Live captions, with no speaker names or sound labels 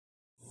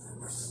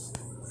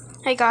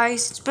Hey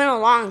guys, it's been a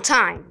long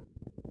time.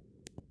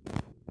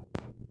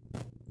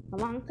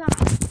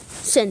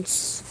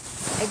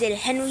 Since I did a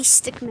Henry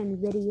Stickmin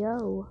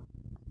video.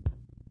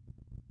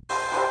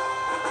 Let's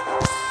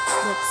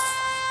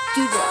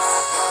do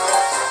this.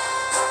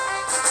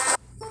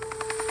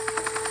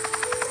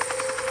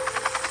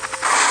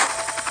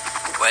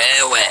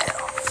 Well,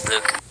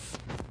 look.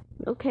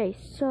 Okay,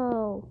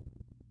 so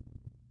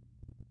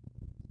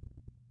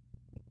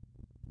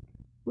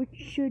what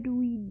should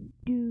we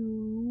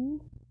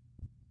do?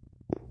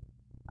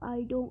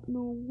 I don't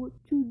know what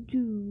to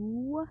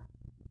do.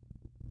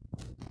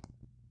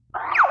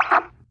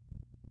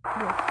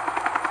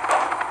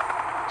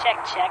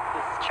 Check.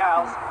 This is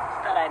Charles. Just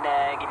thought I'd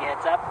give you a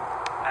heads up.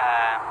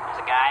 There's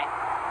a guy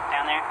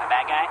down there, a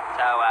bad guy.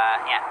 So,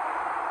 yeah.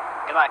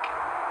 Good luck.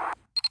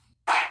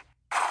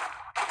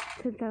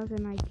 10,000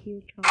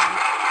 IQ, Charles.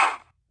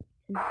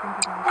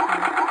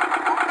 10,000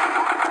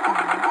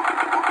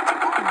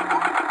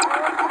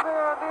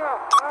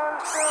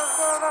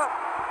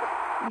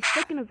 He's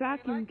stuck in a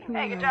vacuum cleaner.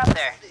 Hey, good job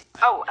there.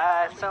 Oh,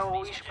 so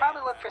we should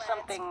probably look for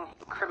something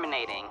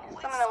incriminating.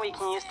 Something that we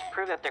can use to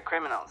prove that they're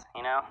criminals,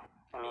 you know?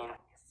 I mean, the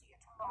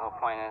whole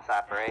point of this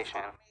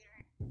operation.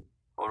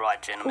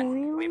 Alright, gentlemen.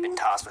 Really? We've been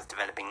tasked with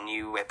developing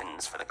new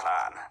weapons for the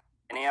clan.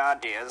 Any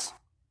ideas?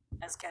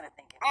 I was kind of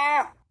thinking.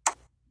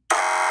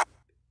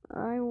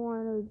 I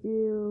want to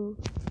do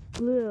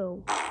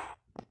glue.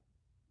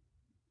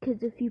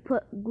 Because if you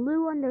put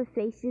glue on their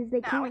faces,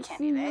 they can't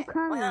see you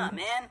coming. Why not,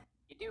 man?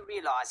 You do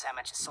realize how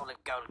much a solid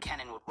gold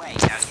cannon would weigh,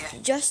 don't you?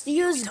 Just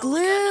use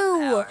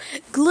glue.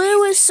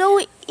 Glue is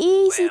so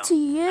easy to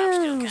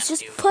use.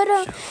 Just put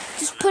a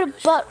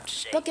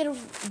bucket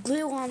of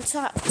glue on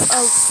top of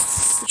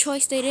the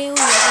Tri-State area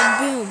and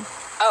boom.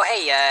 Oh,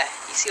 hey,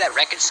 you see that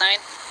record sign?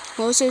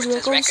 What says Where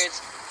it says records?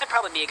 records? That'd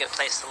probably be a good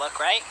place to look,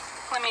 right?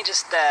 Let me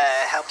just,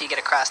 help you get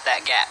across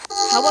that gap.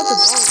 How about the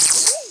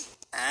vault?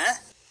 Huh?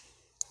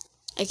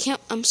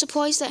 I'm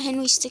surprised that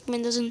Henry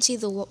Stickmin doesn't see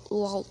the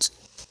vault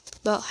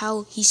about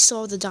how he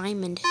saw the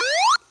diamond.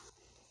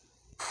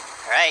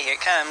 Alright, here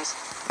it comes.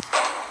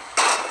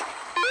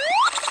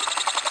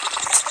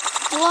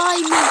 Fly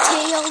me,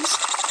 Tails!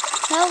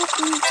 Help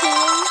me,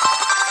 Tails!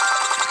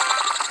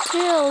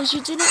 Tails,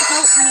 you didn't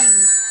help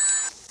me.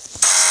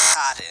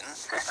 Pardon.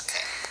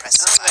 Okay, press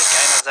the button. That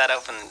guy knows how to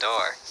open the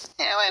door.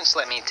 Yeah, why don't you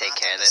let me take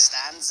care of this?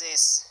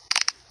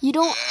 You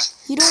don't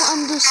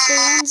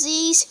understand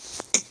these?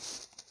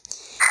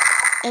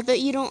 I bet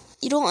you don't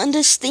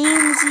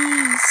understand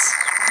these.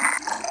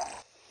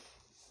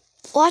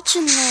 Watch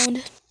and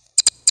learn.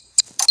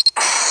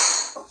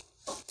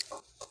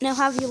 Now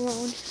have you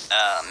learned?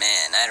 Oh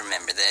man, I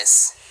remember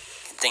this.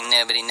 Good thing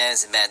nobody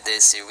knows about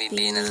this or we'd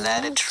be in a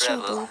lot of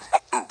trouble.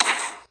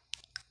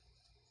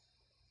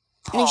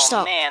 Now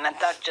stop. Man, that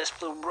duck just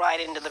flew right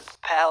into the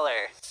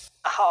propeller.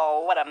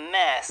 Oh, what a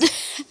mess.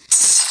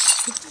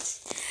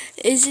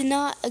 Is it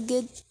not a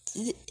good...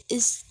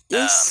 Is this...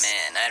 Oh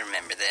man, I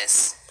remember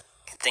this.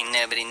 Good thing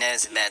nobody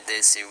knows about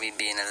this or we'd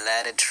be in a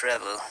lot of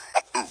trouble.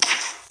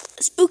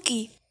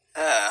 Spooky.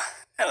 Oh,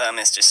 hello,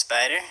 Mr.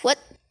 Spider. What?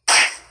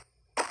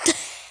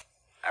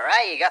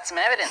 Alright, you got some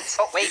evidence.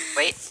 Oh, wait.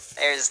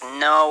 There's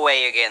no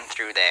way you're getting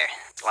through there.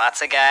 There's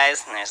lots of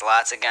guys and there's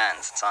lots of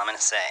guns. That's all I'm gonna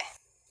say.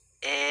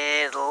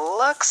 It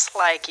looks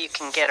like you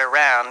can get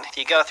around if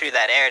you go through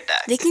that air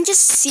duct. They can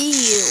just see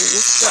you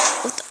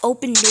with the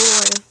open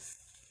door.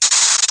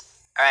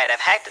 Alright, I've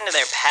hacked into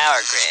their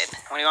power grid.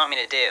 What do you want me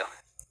to do?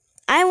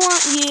 I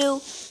want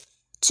you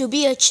to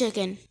be a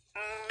chicken.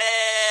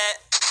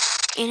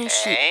 And a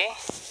sheep. Okay.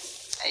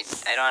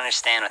 I don't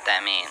understand what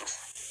that means.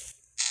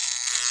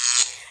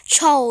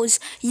 Charles,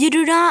 you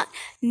do not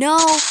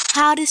know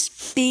how to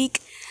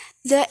speak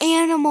the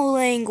animal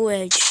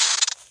language.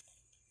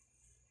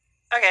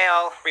 Okay,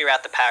 I'll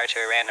reroute the power to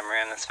a random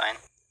room, that's fine.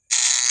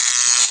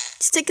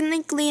 It's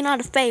technically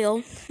not a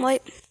fail,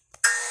 right?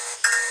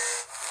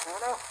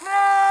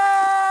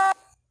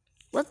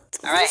 What?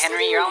 Alright,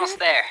 Henry, you're almost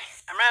there.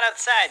 I'm right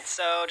outside,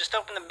 so just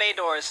open the bay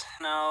doors,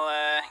 and I'll,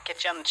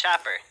 get you on the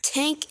chopper.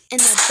 Tank in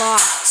the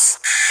box.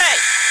 Hey,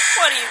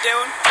 what are you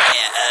doing?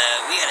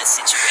 Yeah, we got a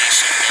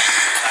situation down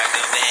in the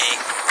cargo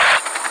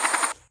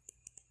bay.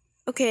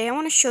 Okay, I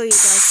want to show you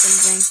guys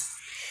something.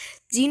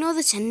 Do you know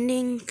this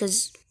ending?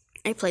 Because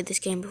I played this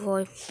game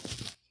before.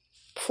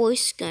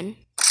 Voice gun.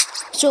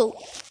 So,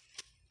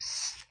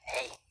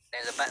 Hey,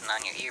 there's a button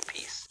on your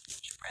earpiece.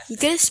 you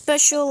get a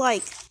special,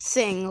 like,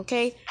 thing,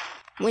 okay?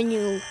 When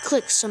you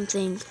click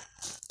something.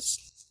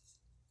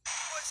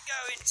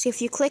 See,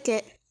 if you click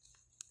it,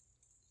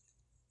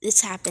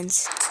 this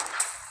happens.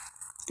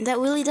 And that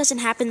really doesn't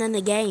happen in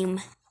the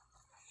game.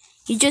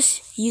 You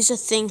just use a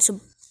thing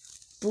to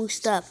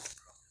boost up.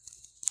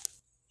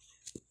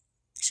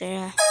 So,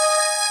 yeah.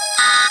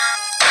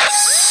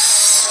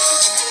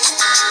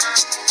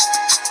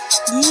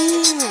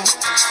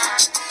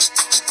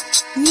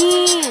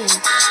 Yeah.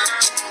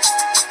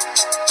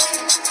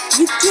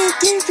 You can't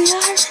get the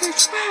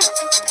answers back.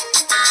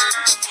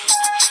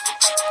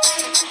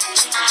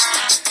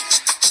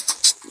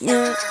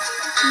 Yeah.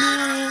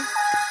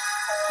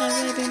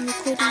 I've been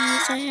recording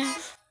this, I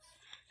have.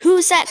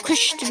 Who's that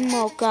Christian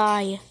mode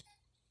guy?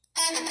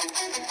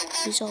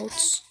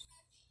 Results.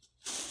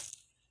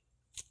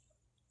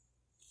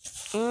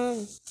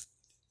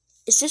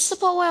 Is this the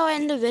part where I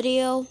end the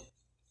video?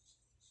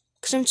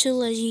 Because I'm too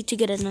lazy to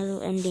get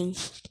another ending.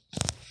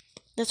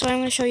 That's why I'm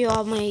going to show you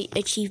all my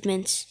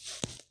achievements.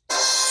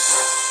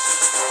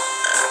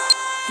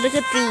 Look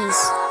at these.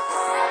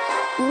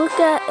 Look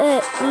at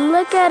it.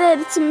 Look at it.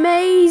 It's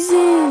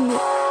amazing.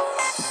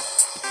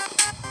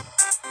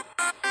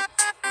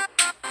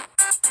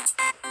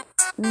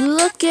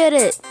 Look at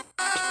it.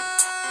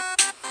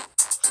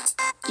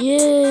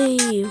 Yay.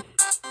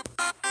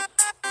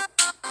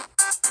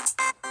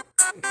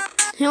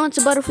 He wants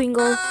a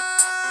Butterfinger.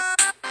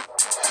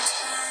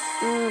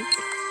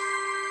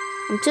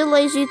 I'm too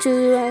lazy to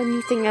do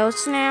anything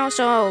else now,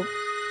 so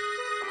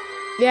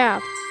yeah.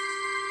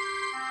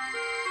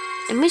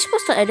 Am I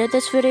supposed to edit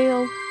this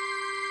video?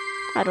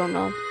 I don't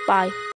know. Bye.